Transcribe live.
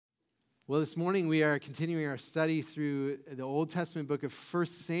Well, this morning we are continuing our study through the Old Testament book of 1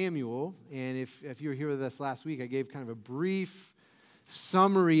 Samuel. And if you were here with us last week, I gave kind of a brief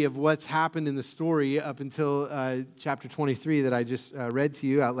summary of what's happened in the story up until chapter 23 that I just read to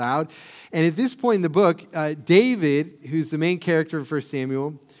you out loud. And at this point in the book, David, who's the main character of 1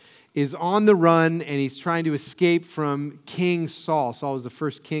 Samuel, is on the run, and he's trying to escape from King Saul. Saul was the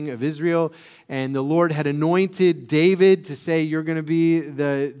first king of Israel, and the Lord had anointed David to say, you're going to be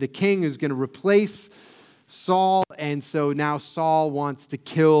the king who's going to replace Saul, and so now Saul wants to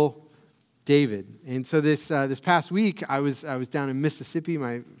kill David. And so this past week, I was down in Mississippi.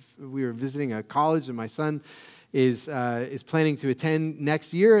 We were visiting a college that my son is planning to attend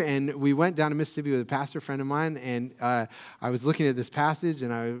next year, and we went down to Mississippi with a pastor friend of mine, and I was looking at this passage,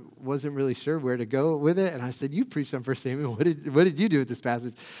 and I wasn't really sure where to go with it, and I said, you preached on 1 Samuel, what did you do with this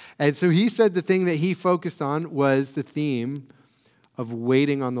passage? And so he said the thing that he focused on was the theme of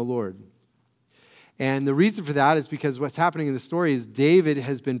waiting on the Lord. And the reason for that is because what's happening in the story is David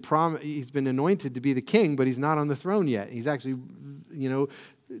has been he's been anointed to be the king, but he's not on the throne yet. He's actually,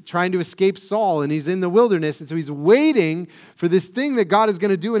 trying to escape Saul, and he's in the wilderness, and so he's waiting for this thing that God is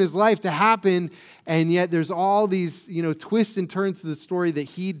going to do in his life to happen, and yet there's all these, twists and turns to the story that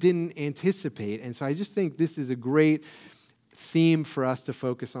he didn't anticipate. And so I just think this is a great theme for us to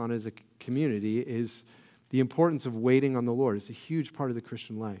focus on as a community, is the importance of waiting on the Lord. It's a huge part of the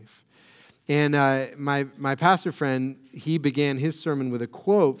Christian life. And my pastor friend, he began his sermon with a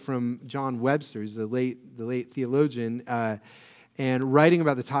quote from John Webster, who's the late theologian, and writing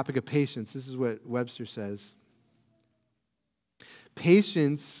about the topic of patience. This is what Webster says.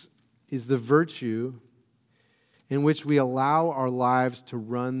 Patience is the virtue in which we allow our lives to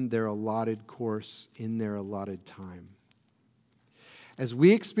run their allotted course in their allotted time. As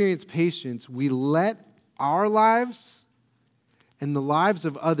we experience patience, we let our lives and the lives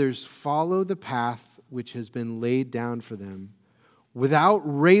of others follow the path which has been laid down for them without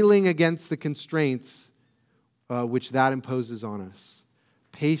railing against the constraints which that imposes on us.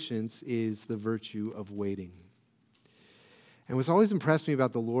 Patience is the virtue of waiting. And what's always impressed me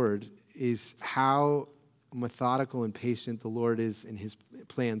about the Lord is how methodical and patient the Lord is in his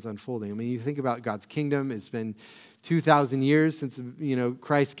plans unfolding. I mean, you think about God's kingdom. It's been 2,000 years since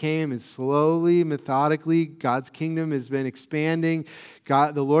Christ came, and slowly, methodically, God's kingdom has been expanding.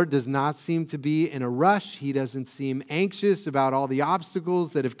 The Lord does not seem to be in a rush. He doesn't seem anxious about all the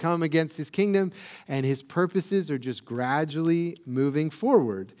obstacles that have come against his kingdom, and his purposes are just gradually moving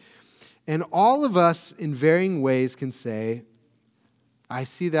forward. And all of us, in varying ways, can say, I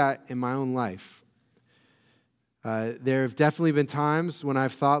see that in my own life. There have definitely been times when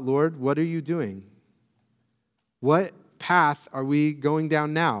I've thought, Lord, what are you doing? What path are we going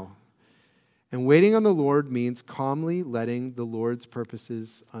down now? And waiting on the Lord means calmly letting the Lord's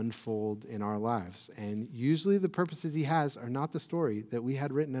purposes unfold in our lives. And usually the purposes he has are not the story that we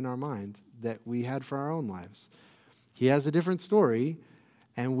had written in our mind that we had for our own lives. He has a different story,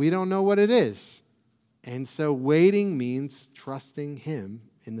 and we don't know what it is. And so waiting means trusting him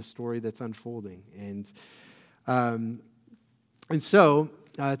in the story that's unfolding. And so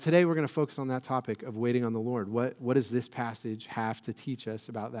today we're going to focus on that topic of waiting on the Lord. What does this passage have to teach us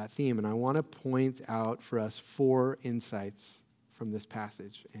about that theme? And I want to point out for us 4 insights from this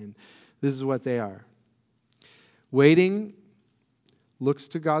passage. And this is what they are. Waiting looks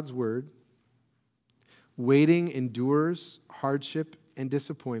to God's word. Waiting endures hardship and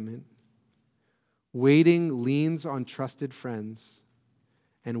disappointment. Waiting leans on trusted friends.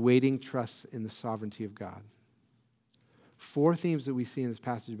 And waiting trusts in the sovereignty of God. 4 themes that we see in this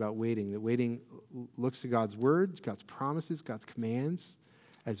passage about waiting. That waiting looks to God's word, God's promises, God's commands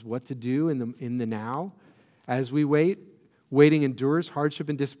as what to do in the now. As we wait, waiting endures hardship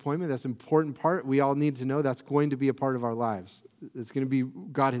and disappointment. That's an important part. We all need to know that's going to be a part of our lives. It's going to be,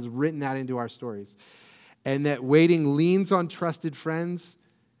 God has written that into our stories. And that waiting leans on trusted friends,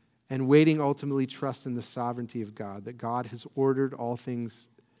 and waiting ultimately trusts in the sovereignty of God, that God has ordered all things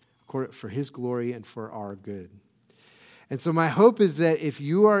for his glory and for our good. And so my hope is that if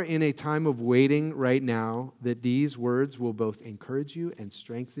you are in a time of waiting right now, that these words will both encourage you and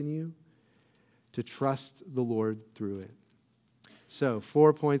strengthen you to trust the Lord through it. So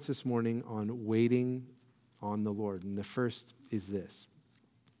 4 points this morning on waiting on the Lord. And the first is this.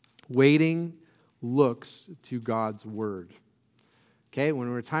 Waiting looks to God's word. Okay, when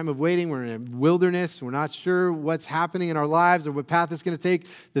we're in a time of waiting, we're in a wilderness, we're not sure what's happening in our lives or what path it's going to take.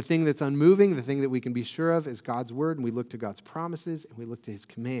 The thing that's unmoving, the thing that we can be sure of is God's word, and we look to God's promises, and we look to his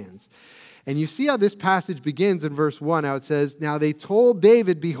commands. And you see how this passage begins in verse 1, how it says, "Now they told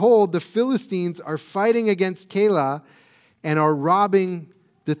David, behold, the Philistines are fighting against Keilah and are robbing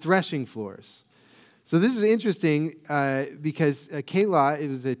the threshing floors. So this is interesting because Keilah, it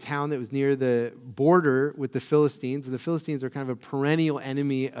was a town that was near the border with the Philistines, and the Philistines are kind of a perennial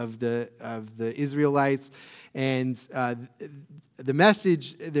enemy of the Israelites. And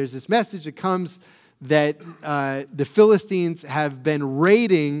there's this message that comes that the Philistines have been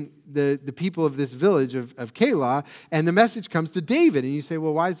raiding the people of this village of Keilah, and the message comes to David. And you say,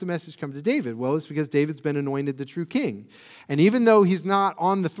 well, why does the message come to David? Well, it's because David's been anointed the true king. And even though he's not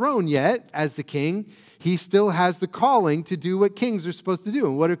on the throne yet as the king, he still has the calling to do what kings are supposed to do.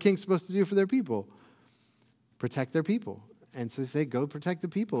 And what are kings supposed to do for their people? Protect their people. And so they say, go protect the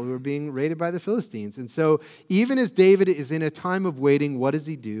people who are being raided by the Philistines. And so even as David is in a time of waiting, what does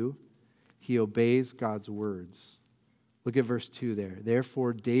he do? He obeys God's words. Look at verse 2 there.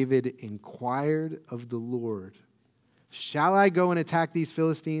 Therefore, David inquired of the Lord, shall I go and attack these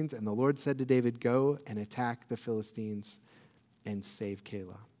Philistines? And the Lord said to David, go and attack the Philistines and save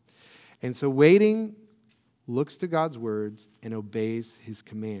Keilah. And so waiting looks to God's words and obeys his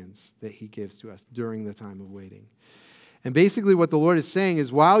commands that he gives to us during the time of waiting. And basically what the Lord is saying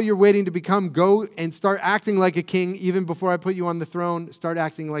is, while you're waiting to go and start acting like a king, even before I put you on the throne, start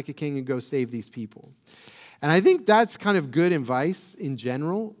acting like a king and go save these people. And I think that's kind of good advice in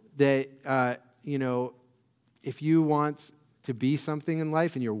general, that, if you want to be something in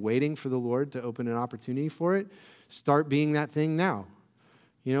life and you're waiting for the Lord to open an opportunity for it, start being that thing now.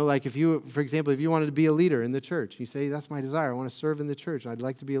 Like for example, if you wanted to be a leader in the church, you say, that's my desire. I want to serve in the church. I'd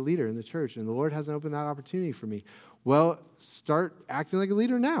like to be a leader in the church. And the Lord hasn't opened that opportunity for me. Well, start acting like a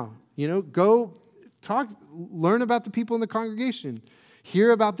leader now. Go talk, learn about the people in the congregation.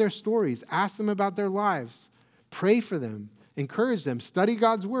 Hear about their stories. Ask them about their lives. Pray for them. Encourage them. Study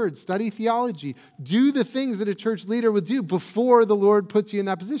God's word. Study theology. Do the things that a church leader would do before the Lord puts you in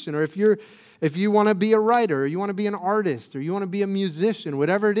that position. Or if you want to be a writer, or you want to be an artist, or you want to be a musician,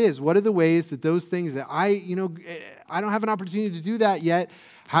 whatever it is, what are the ways that those things that I don't have an opportunity to do that yet,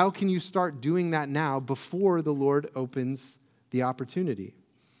 how can you start doing that now before the Lord opens the opportunity?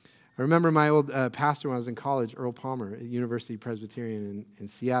 I remember my old pastor when I was in college, Earl Palmer, at University Presbyterian in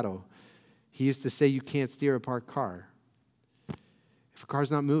Seattle. He used to say, you can't steer a parked car. If a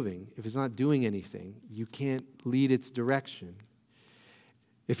car's not moving, if it's not doing anything, you can't lead its direction.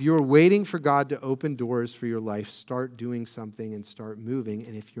 If you're waiting for God to open doors for your life, start doing something and start moving.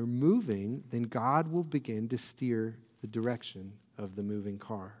 And if you're moving, then God will begin to steer the direction of the moving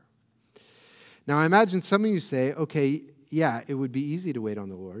car. Now, I imagine some of you say, okay, yeah, it would be easy to wait on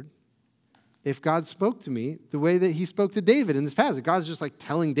the Lord if God spoke to me the way that he spoke to David in this passage. God's just like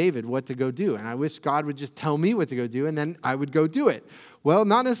telling David what to go do. And I wish God would just tell me what to go do, and then I would go do it. Well,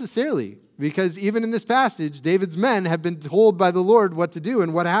 not necessarily, because even in this passage, David's men have been told by the Lord what to do.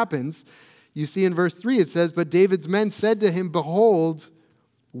 And what happens? You see in verse 3, it says, but David's men said to him, behold,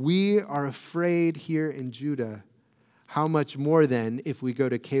 we are afraid here in Judah. How much more then if we go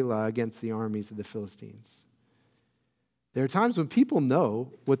to Keilah against the armies of the Philistines? There are times when people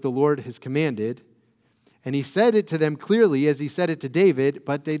know what the Lord has commanded, and he said it to them clearly as he said it to David,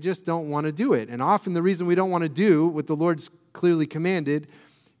 but they just don't want to do it. And often the reason we don't want to do what the Lord's clearly commanded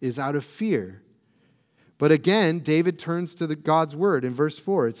is out of fear. But again, David turns to God's word. In verse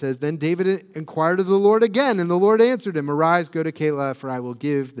 4, it says, then David inquired of the Lord again, and the Lord answered him, arise, go to Keilah, for I will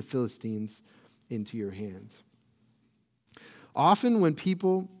give the Philistines into your hands. Often when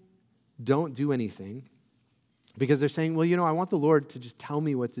people don't do anything, because they're saying, well, I want the Lord to just tell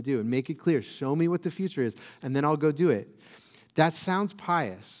me what to do and make it clear. Show me what the future is, and then I'll go do it. That sounds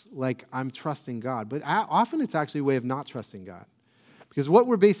pious, like I'm trusting God. But often it's actually a way of not trusting God. Because what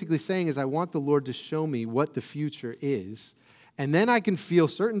we're basically saying is I want the Lord to show me what the future is, and then I can feel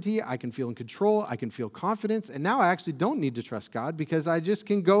certainty, I can feel in control, I can feel confidence, and now I actually don't need to trust God because I just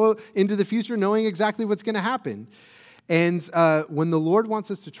can go into the future knowing exactly what's going to happen. And when the Lord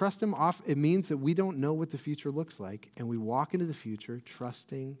wants us to trust him, it means that we don't know what the future looks like, and we walk into the future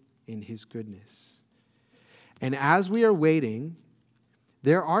trusting in his goodness. And as we are waiting,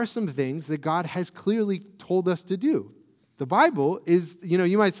 there are some things that God has clearly told us to do. The Bible is,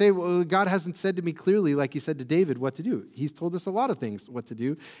 you might say, well, God hasn't said to me clearly, like he said to David, what to do. He's told us a lot of things, what to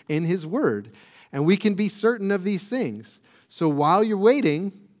do in his word. And we can be certain of these things. So while you're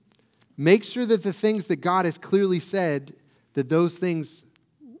waiting, make sure that the things that God has clearly said, that those things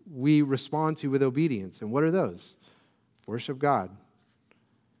we respond to with obedience. And what are those? Worship God.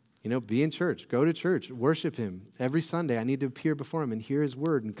 Be in church. Go to church. Worship him. Every Sunday, I need to appear before him and hear his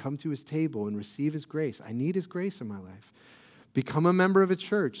word and come to his table and receive his grace. I need his grace in my life. Become a member of a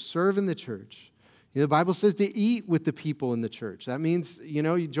church. Serve in the church. The Bible says to eat with the people in the church. That means,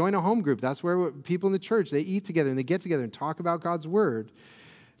 you join a home group. That's where people in the church, they eat together and they get together and talk about God's word.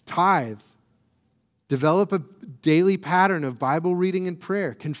 Tithe. Develop a daily pattern of Bible reading and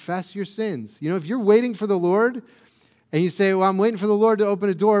prayer. Confess your sins. If you're waiting for the Lord and you say, well, I'm waiting for the Lord to open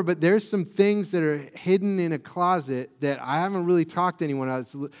a door, but there's some things that are hidden in a closet that I haven't really talked to anyone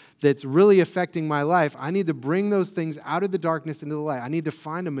else that's really affecting my life. I need to bring those things out of the darkness into the light. I need to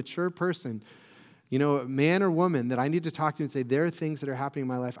find a mature person, a man or woman that I need to talk to and say, there are things that are happening in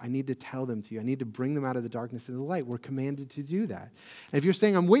my life. I need to tell them to you. I need to bring them out of the darkness into the light. We're commanded to do that. And if you're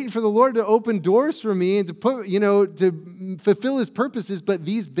saying, I'm waiting for the Lord to open doors for me and to put, to fulfill his purposes, but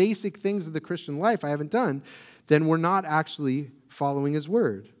these basic things of the Christian life I haven't done, then we're not actually following his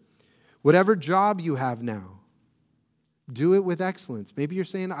word. Whatever job you have now, do it with excellence. Maybe you're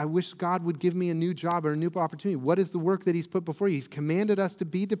saying, I wish God would give me a new job or a new opportunity. What is the work that he's put before you? He's commanded us to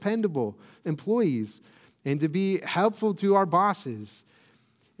be dependable employees and to be helpful to our bosses.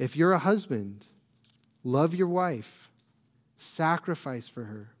 If you're a husband, love your wife, sacrifice for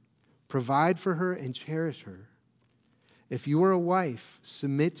her, provide for her, and cherish her. If you are a wife,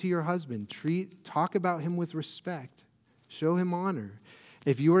 submit to your husband. Talk about him with respect. Show him honor.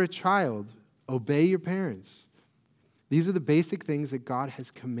 If you are a child, obey your parents. These are the basic things that God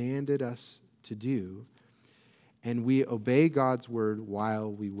has commanded us to do, and we obey God's word while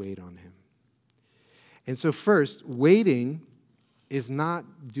we wait on him. And so first, waiting is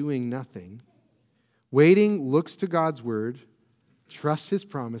not doing nothing. Waiting looks to God's word, trusts his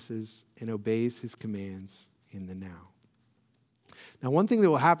promises, and obeys his commands in the now. Now, one thing that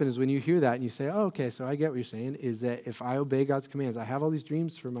will happen is when you hear that and you say, oh, okay, so I get what you're saying, is that if I obey God's commands, I have all these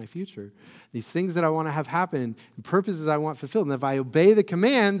dreams for my future, these things that I want to have happen, and purposes I want fulfilled. And if I obey the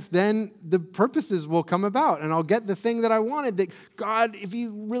commands, then the purposes will come about, and I'll get the thing that I wanted, that God, if he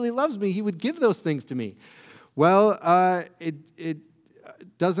really loves me, he would give those things to me. Well, it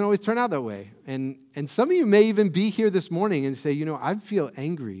doesn't always turn out that way. And some of you may even be here this morning and say, I feel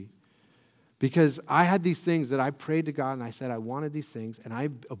angry because I had these things that I prayed to God and I said I wanted these things, and I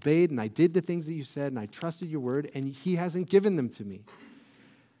obeyed and I did the things that you said and I trusted your word, and he hasn't given them to me.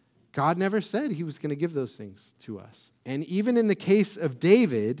 God never said he was going to give those things to us. And even in the case of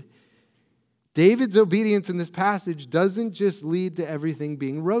David's obedience in this passage doesn't just lead to everything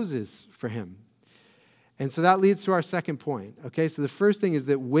being roses for him. And so that leads to our second point. Okay, so the first thing is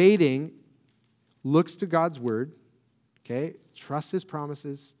that waiting looks to God's word. Okay, trusts his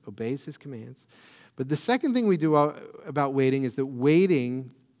promises, obeys his commands. But the second thing we do about waiting is that waiting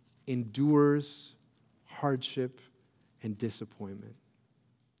endures hardship and disappointment.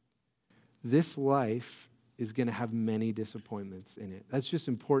 This life is going to have many disappointments in it. That's just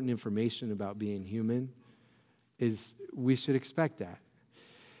important information about being human, is we should expect that.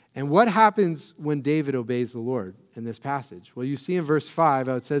 And what happens when David obeys the Lord in this passage? Well, you see in verse 5,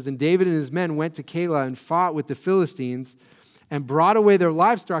 how it says, and David and his men went to Keilah and fought with the Philistines and brought away their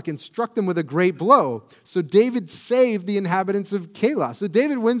livestock and struck them with a great blow. So David saved the inhabitants of Keilah. So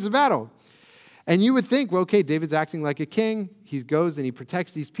David wins the battle. And you would think, well, okay, David's acting like a king. He goes and he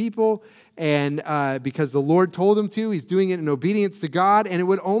protects these people, and because the Lord told him to, he's doing it in obedience to God, and it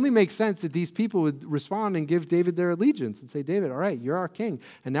would only make sense that these people would respond and give David their allegiance and say, David, all right, you're our king,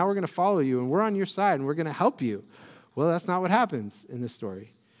 and now we're going to follow you, and we're on your side, and we're going to help you. Well, that's not what happens in this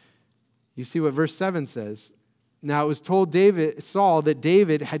story. You see what verse 7 says. Now it was told Saul that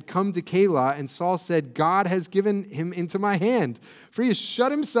David had come to Keilah, and Saul said, God has given him into my hand, for he has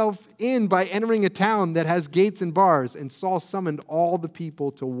shut himself in by entering a town that has gates and bars. And Saul summoned all the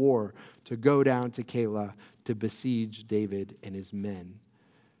people to war to go down to Keilah to besiege David and his men.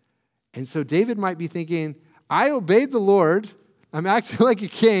 And so David might be thinking, I obeyed the Lord, I'm acting like a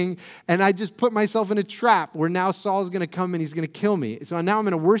king, and I just put myself in a trap where now Saul's going to come and he's going to kill me. So now I'm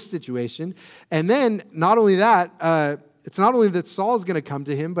in a worse situation. And then not only that, it's not only that Saul's going to come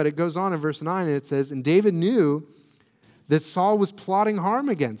to him, but it goes on in verse 9 and it says, and David knew that Saul was plotting harm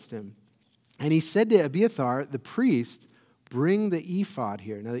against him. And he said to Abiathar, the priest, bring the ephod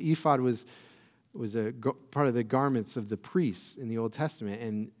here. Now the ephod was a part of the garments of the priests in the Old Testament,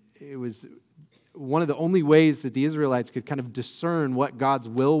 and it was one of the only ways that the Israelites could kind of discern what God's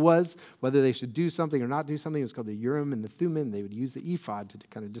will was, whether they should do something or not do something. It was called the Urim and the Thummim. They would use the ephod to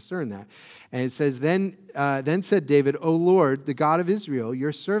kind of discern that. And it says, then said David, O Lord, the God of Israel,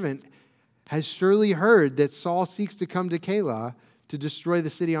 your servant has surely heard that Saul seeks to come to Keilah to destroy the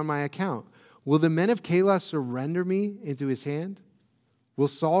city on my account. Will the men of Keilah surrender me into his hand? Will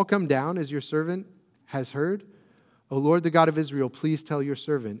Saul come down as your servant has heard? O Lord, the God of Israel, please tell your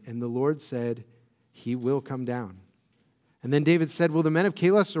servant. And the Lord said, he will come down. And then David said, will the men of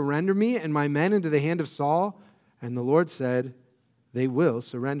Keilah surrender me and my men into the hand of Saul? And the Lord said, they will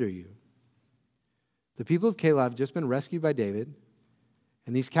surrender you. The people of Keilah have just been rescued by David,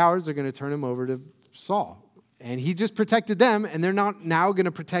 And these cowards are going to turn him over to Saul. And he just protected them, and they're not now going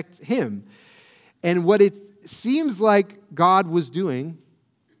to protect him. And what it seems like God was doing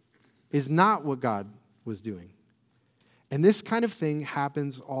is not what God was doing. And this kind of thing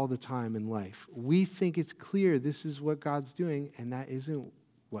happens all the time in life. We think it's clear this is what God's doing, and that isn't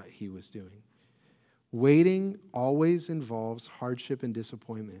what he was doing. Waiting always involves hardship and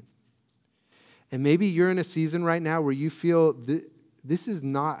disappointment. And maybe you're in a season right now where you feel this is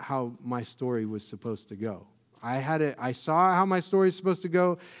not how my story was supposed to go. I saw how my story is supposed to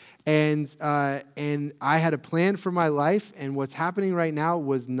go, and I had a plan for my life, and what's happening right now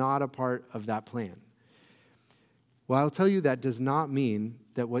was not a part of that plan. Well, I'll tell you that does not mean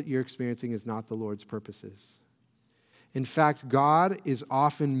that what you're experiencing is not the Lord's purposes. In fact, God is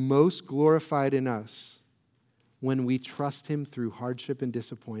often most glorified in us when we trust him through hardship and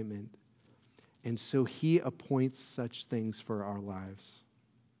disappointment, and so he appoints such things for our lives.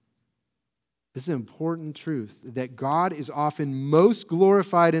 This is an important truth, that God is often most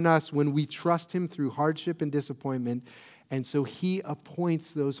glorified in us when we trust him through hardship and disappointment, and so he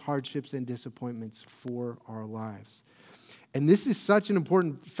appoints those hardships and disappointments for our lives. And this is such an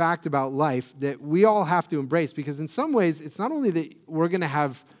important fact about life that we all have to embrace, because in some ways, it's not only that we're going to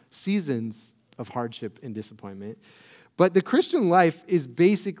have seasons of hardship and disappointment, but the Christian life is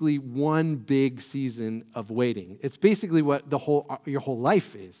basically one big season of waiting. It's basically what your whole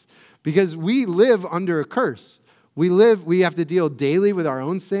life is, because we live under a curse. We have to deal daily with our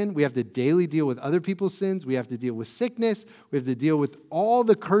own sin. We have to daily deal with other people's sins. We have to deal with sickness. We have to deal with all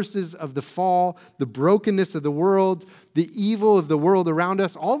the curses of the fall, the brokenness of the world, the evil of the world around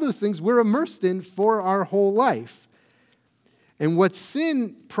us. All those things we're immersed in for our whole life. And what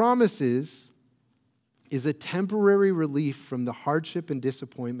sin promises is a temporary relief from the hardship and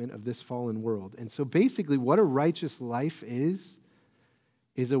disappointment of this fallen world. And so basically what a righteous life is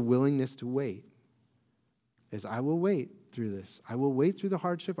a willingness to wait. Is I will wait through this. I will wait through the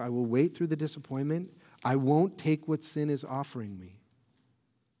hardship. I will wait through the disappointment. I won't take what sin is offering me.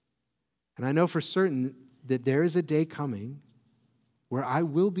 And I know for certain that there is a day coming where I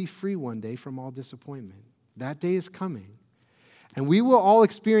will be free one day from all disappointment. That day is coming. And we will all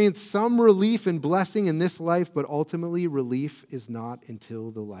experience some relief and blessing in this life, but ultimately relief is not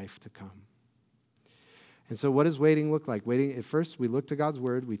until the life to come. And so what does waiting look like? Waiting, at first, we look to God's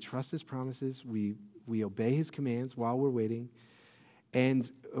word. We trust his promises. We obey his commands while we're waiting. And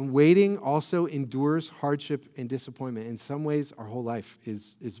waiting also endures hardship and disappointment. In some ways, our whole life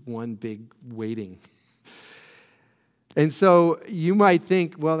is one big waiting. And so you might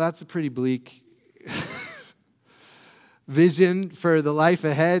think, well, that's a pretty bleak vision for the life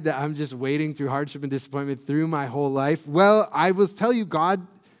ahead, that I'm just waiting through hardship and disappointment through my whole life. Well, I will tell you, God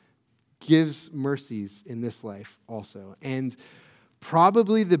gives mercies in this life also. And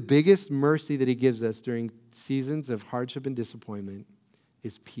probably the biggest mercy that he gives us during seasons of hardship and disappointment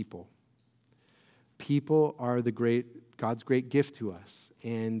is people. People are God's great gift to us,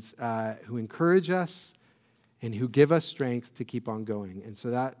 and who encourage us and who give us strength to keep on going. And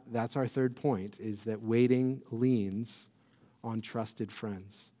so that's our third point, is that waiting leans on trusted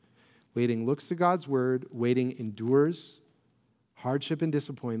friends. Waiting looks to God's word. Waiting endures hardship and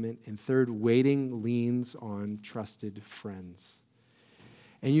disappointment. And third, waiting leans on trusted friends.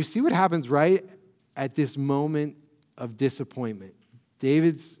 And you see what happens right at this moment of disappointment.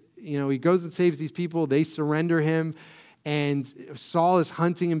 David's, he goes and saves these people. They surrender him. And Saul is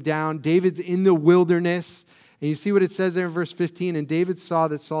hunting him down. David's in the wilderness. And you see what it says there in verse 15. And David saw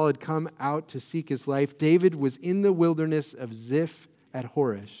that Saul had come out to seek his life. David was in the wilderness of Ziph at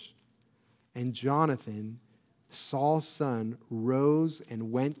Horish. And Jonathan, Saul's son, rose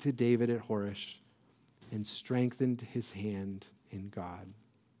and went to David at Horish and strengthened his hand in God.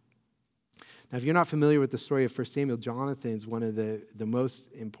 Now, if you're not familiar with the story of 1 Samuel, Jonathan is one of the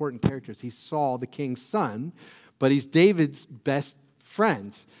most important characters. He's Saul, the king's son, but he's David's best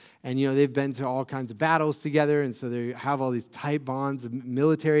friend. And, they've been to all kinds of battles together, and so they have all these tight bonds of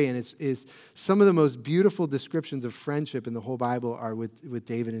military, and it's some of the most beautiful descriptions of friendship in the whole Bible are with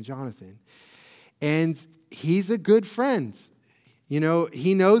David and Jonathan. And he's a good friend. He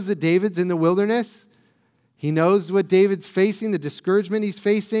knows that David's in the wilderness. He knows what David's facing, the discouragement he's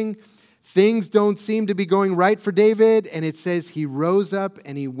facing. Things don't seem to be going right for David, and it says he rose up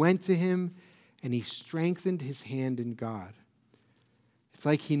and he went to him and he strengthened his hand in God. It's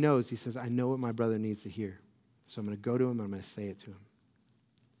like he knows. He says, I know what my brother needs to hear. So I'm going to go to him and I'm going to say it to him.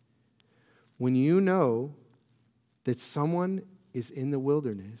 When you know that someone is in the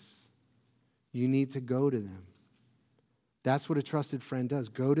wilderness, you need to go to them. That's what a trusted friend does.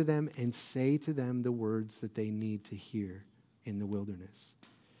 Go to them and say to them the words that they need to hear in the wilderness.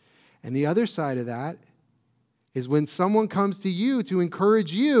 And the other side of that is when someone comes to you to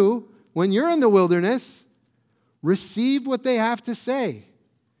encourage you when you're in the wilderness, receive what they have to say.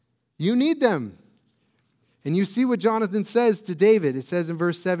 You need them. And you see what Jonathan says to David. It says in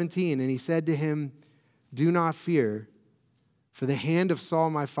verse 17, and he said to him, do not fear, for the hand of Saul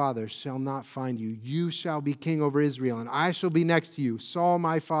my father shall not find you. You shall be king over Israel, and I shall be next to you. Saul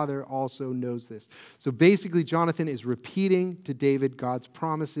my father also knows this. So basically, Jonathan is repeating to David God's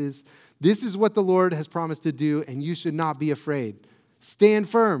promises. This is what the Lord has promised to do, and you should not be afraid. Stand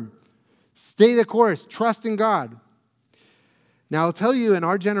firm. Stay the course. Trust in God. Now, I'll tell you, in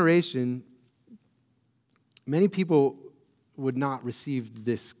our generation, many people would not receive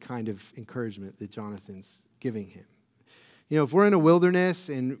this kind of encouragement that Jonathan's giving him. You know, if we're in a wilderness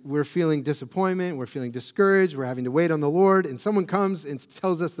and we're feeling disappointment, we're feeling discouraged, we're having to wait on the Lord, and someone comes and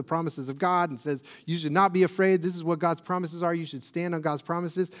tells us the promises of God and says, you should not be afraid, this is what God's promises are, you should stand on God's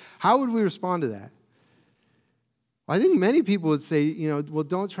promises, how would we respond to that? Well, I think many people would say, well,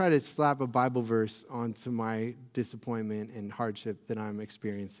 don't try to slap a Bible verse onto my disappointment and hardship that I'm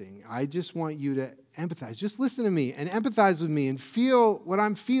experiencing. I just want you to empathize. Just listen to me and empathize with me and feel what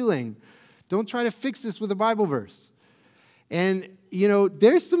I'm feeling. Don't try to fix this with a Bible verse. And,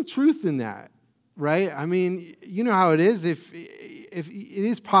 there's some truth in that, right? I mean, you know how it is. If it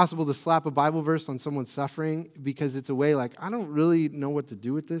is possible to slap a Bible verse on someone suffering because it's a way like, I don't really know what to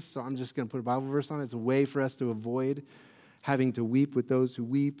do with this, so I'm just going to put a Bible verse on it. It's a way for us to avoid having to weep with those who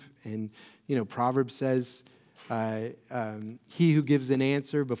weep. And, Proverbs says, he who gives an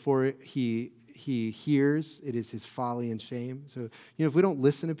answer before he hears, it is his folly and shame. So, if we don't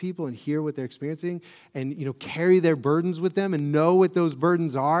listen to people and hear what they're experiencing and, carry their burdens with them and know what those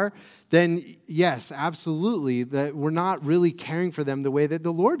burdens are, then yes, absolutely, that we're not really caring for them the way that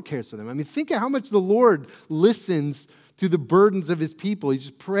the Lord cares for them. I mean, think of how much the Lord listens to the burdens of his people. He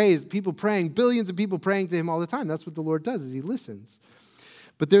just prays, people praying, billions of people praying to him all the time. That's what the Lord does, is he listens.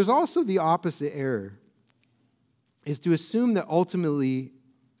 But there's also the opposite error, is to assume that ultimately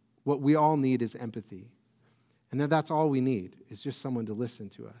what we all need is empathy. And that's all we need, is just someone to listen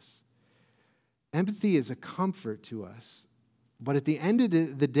to us. Empathy is a comfort to us. But at the end of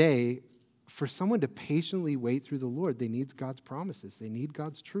the day, for someone to patiently wait through the Lord, they need God's promises. They need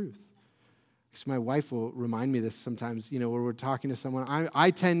God's truth. So my wife will remind me this sometimes, where we're talking to someone.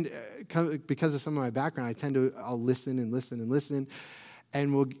 I tend, because of some of my background, I'll listen and listen and listen.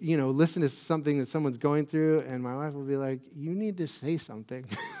 And we'll, listen to something that someone's going through, and my wife will be like, you need to say something.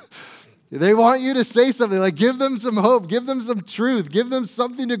 They want you to say something, like give them some hope, give them some truth, give them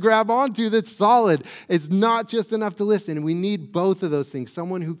something to grab onto that's solid. It's not just enough to listen. We need both of those things,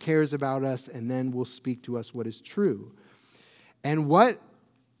 someone who cares about us and then will speak to us what is true. And what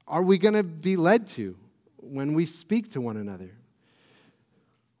are we going to be led to when we speak to one another?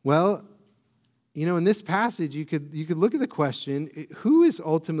 Well, in this passage, you could look at the question, who is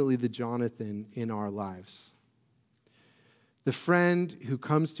ultimately the Jonathan in our lives? The friend who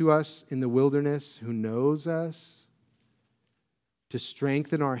comes to us in the wilderness, who knows us, to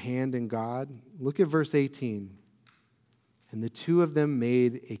strengthen our hand in God. Look at verse 18. And the two of them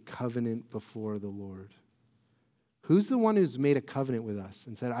made a covenant before the Lord. Who's the one who's made a covenant with us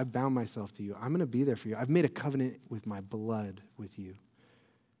and said, I've bound myself to you. I'm going to be there for you. I've made a covenant with my blood with you.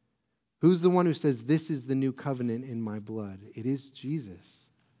 Who's the one who says, this is the new covenant in my blood? It is Jesus.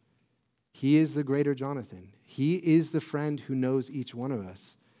 He is the greater Jonathan. He is the friend who knows each one of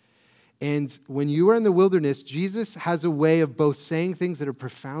us. And when you are in the wilderness, Jesus has a way of both saying things that are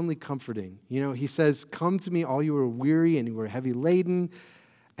profoundly comforting. He says, come to me, all you are weary and you are heavy laden,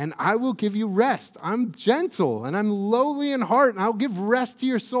 and I will give you rest. I'm gentle and I'm lowly in heart, and I'll give rest to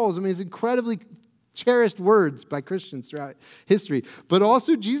your souls. I mean, it's incredibly cherished words by Christians throughout history. But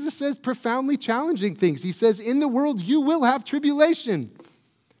also Jesus says profoundly challenging things. He says, in the world you will have tribulation.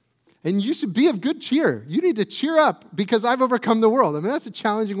 And you should be of good cheer. You need to cheer up because I've overcome the world. I mean, that's a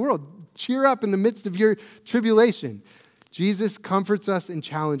challenging world. Cheer up in the midst of your tribulation. Jesus comforts us and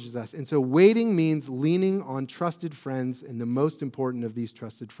challenges us. And so waiting means leaning on trusted friends, and the most important of these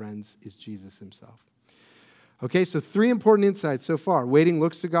trusted friends is Jesus himself. Okay, so 3 important insights so far. Waiting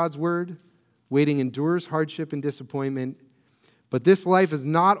looks to God's word. Waiting endures hardship and disappointment. But this life is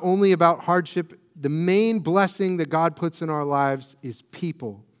not only about hardship. The main blessing that God puts in our lives is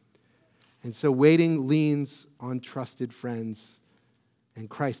people. And so waiting leans on trusted friends and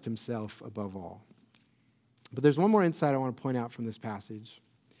Christ himself above all. But there's one more insight I want to point out from this passage,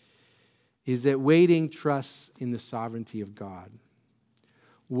 is that waiting trusts in the sovereignty of God.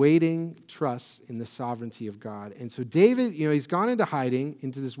 Waiting trusts in the sovereignty of God. And so David, he's gone into hiding,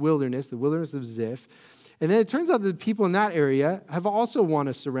 into this wilderness, the wilderness of Ziph. And then it turns out that the people in that area have also want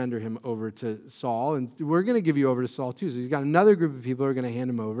to surrender him over to Saul. And we're going to give you over to Saul too. So he's got another group of people who are going to hand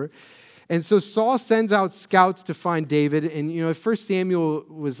him over. And so Saul sends out scouts to find David. And, if 1 Samuel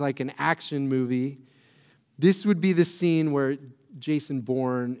was like an action movie, this would be the scene where Jason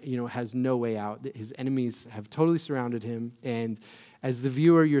Bourne, has no way out. His enemies have totally surrounded him. And as the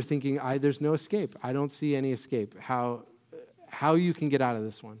viewer, you're thinking, there's no escape. I don't see any escape. How you can get out of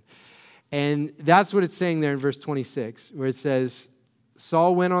this one. And that's what it's saying there in verse 26, where it says,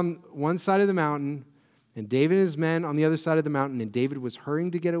 Saul went on one side of the mountain, and David and his men on the other side of the mountain, and David was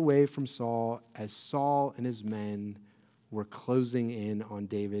hurrying to get away from Saul as Saul and his men were closing in on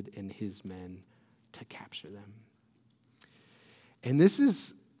David and his men to capture them. And this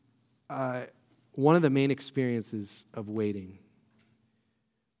is one of the main experiences of waiting.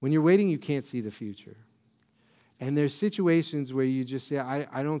 When you're waiting, you can't see the future. And there's situations where you just say,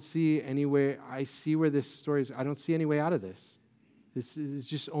 I don't see any way, I see where this story is, I don't see any way out of this. This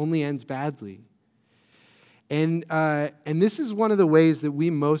just only ends badly. And this is one of the ways that we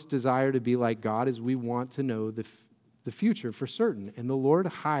most desire to be like God, is we want to know the future for certain. And the Lord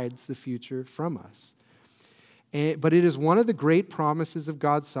hides the future from us. But it is one of the great promises of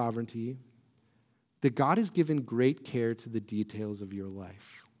God's sovereignty that God has given great care to the details of your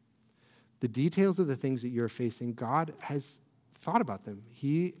life. The details of the things that you're facing, God has thought about them.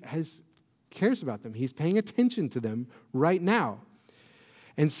 He cares about them. He's paying attention to them right now.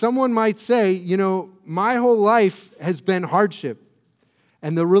 And someone might say, my whole life has been hardship,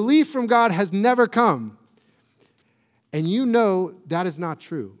 and the relief from God has never come. And that is not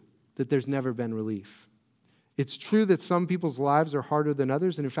true, that there's never been relief. It's true that some people's lives are harder than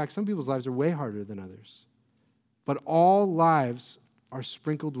others, and in fact, some people's lives are way harder than others. But all lives are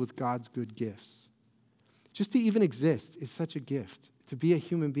sprinkled with God's good gifts. Just to even exist is such a gift. To be a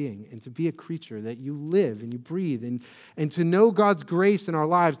human being and to be a creature, that you live and you breathe, and to know God's grace in our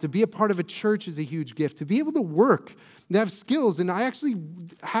lives, to be a part of a church is a huge gift. To be able to work and have skills, and I actually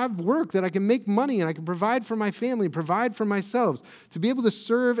have work that I can make money and I can provide for my family, provide for myself. To be able to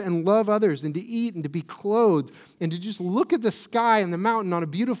serve and love others and to eat and to be clothed and to just look at the sky and the mountain on a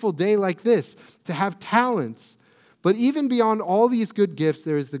beautiful day like this, to have talents. But even beyond all these good gifts,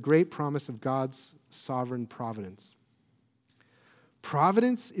 there is the great promise of God's sovereign providence.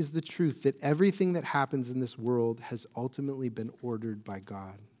 Providence is the truth that everything that happens in this world has ultimately been ordered by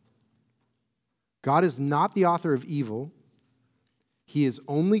God. God is not the author of evil. He is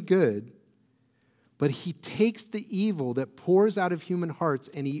only good, but he takes the evil that pours out of human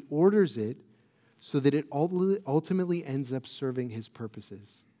hearts and he orders it so that it ultimately ends up serving his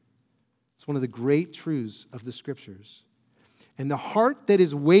purposes. It's one of the great truths of the Scriptures. And the heart that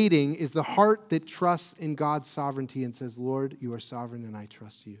is waiting is the heart that trusts in God's sovereignty and says, Lord, you are sovereign and I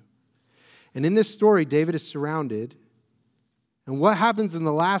trust you. And in this story, David is surrounded. And what happens in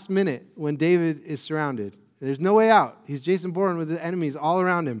the last minute when David is surrounded? There's no way out. He's Jason Bourne with the enemies all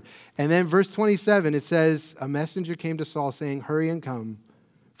around him. And then verse 27, it says, a messenger came to Saul saying, hurry and come,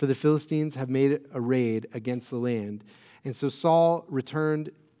 for the Philistines have made a raid against the land. And so Saul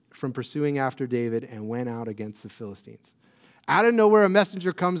returned from pursuing after David and went out against the Philistines. Out of nowhere, a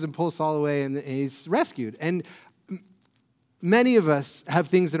messenger comes and pulls Saul away, and he's rescued. And many of us have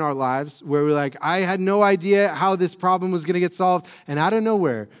things in our lives where we're like, I had no idea how this problem was going to get solved, and out of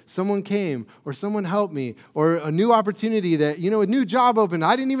nowhere, someone came, or someone helped me, or a new opportunity that, a new job opened.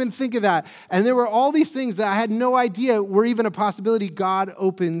 I didn't even think of that. And there were all these things that I had no idea were even a possibility. God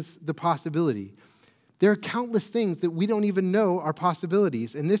opens the possibility. There are countless things that we don't even know are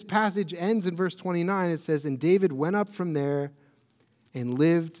possibilities. And this passage ends in verse 29. It says, and David went up from there and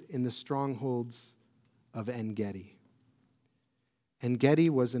lived in the strongholds of En-Gedi. En-Gedi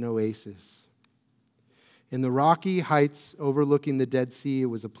was an oasis. In the rocky heights overlooking the Dead Sea, it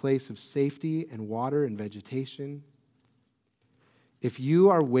was a place of safety and water and vegetation. If you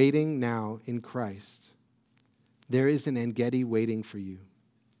are waiting now in Christ, there is an En-Gedi waiting for you.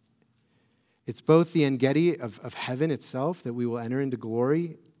 It's both the En-Gedi of heaven itself, that we will enter into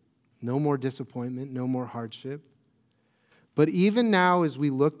glory, no more disappointment, no more hardship. But even now, as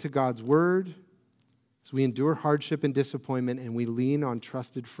we look to God's word, as we endure hardship and disappointment, and we lean on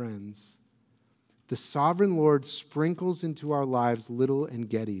trusted friends, the sovereign Lord sprinkles into our lives little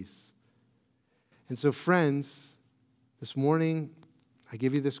En-Gedis. And so, friends, this morning, I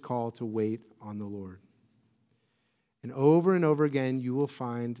give you this call to wait on the Lord. And over again, you will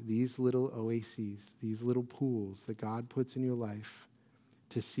find these little oases, these little pools that God puts in your life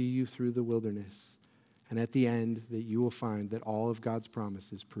to see you through the wilderness. And at the end, that you will find that all of God's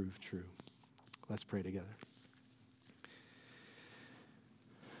promises prove true. Let's pray together.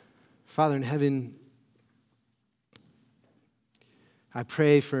 Father in heaven, I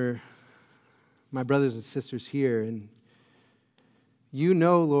pray for my brothers and sisters here, and you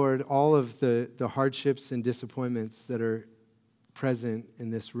know, Lord, all of the hardships and disappointments that are present in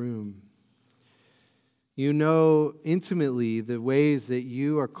this room. You know intimately the ways that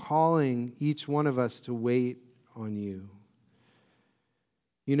you are calling each one of us to wait on you.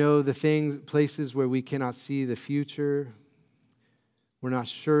 You know the places where we cannot see the future. We're not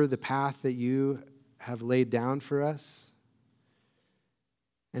sure the path that you have laid down for us.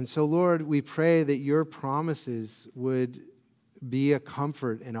 And so, Lord, we pray that your promises would be a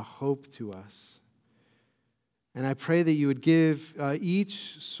comfort and a hope to us. And I pray that you would give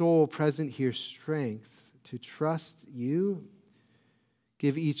each soul present here strength to trust you,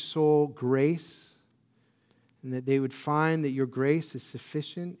 give each soul grace, and that they would find that your grace is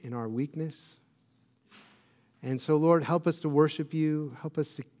sufficient in our weakness. And so, Lord, help us to worship you. Help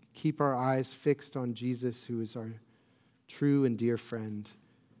us to keep our eyes fixed on Jesus, who is our true and dear friend.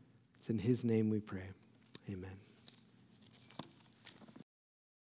 It's in his name we pray. Amen.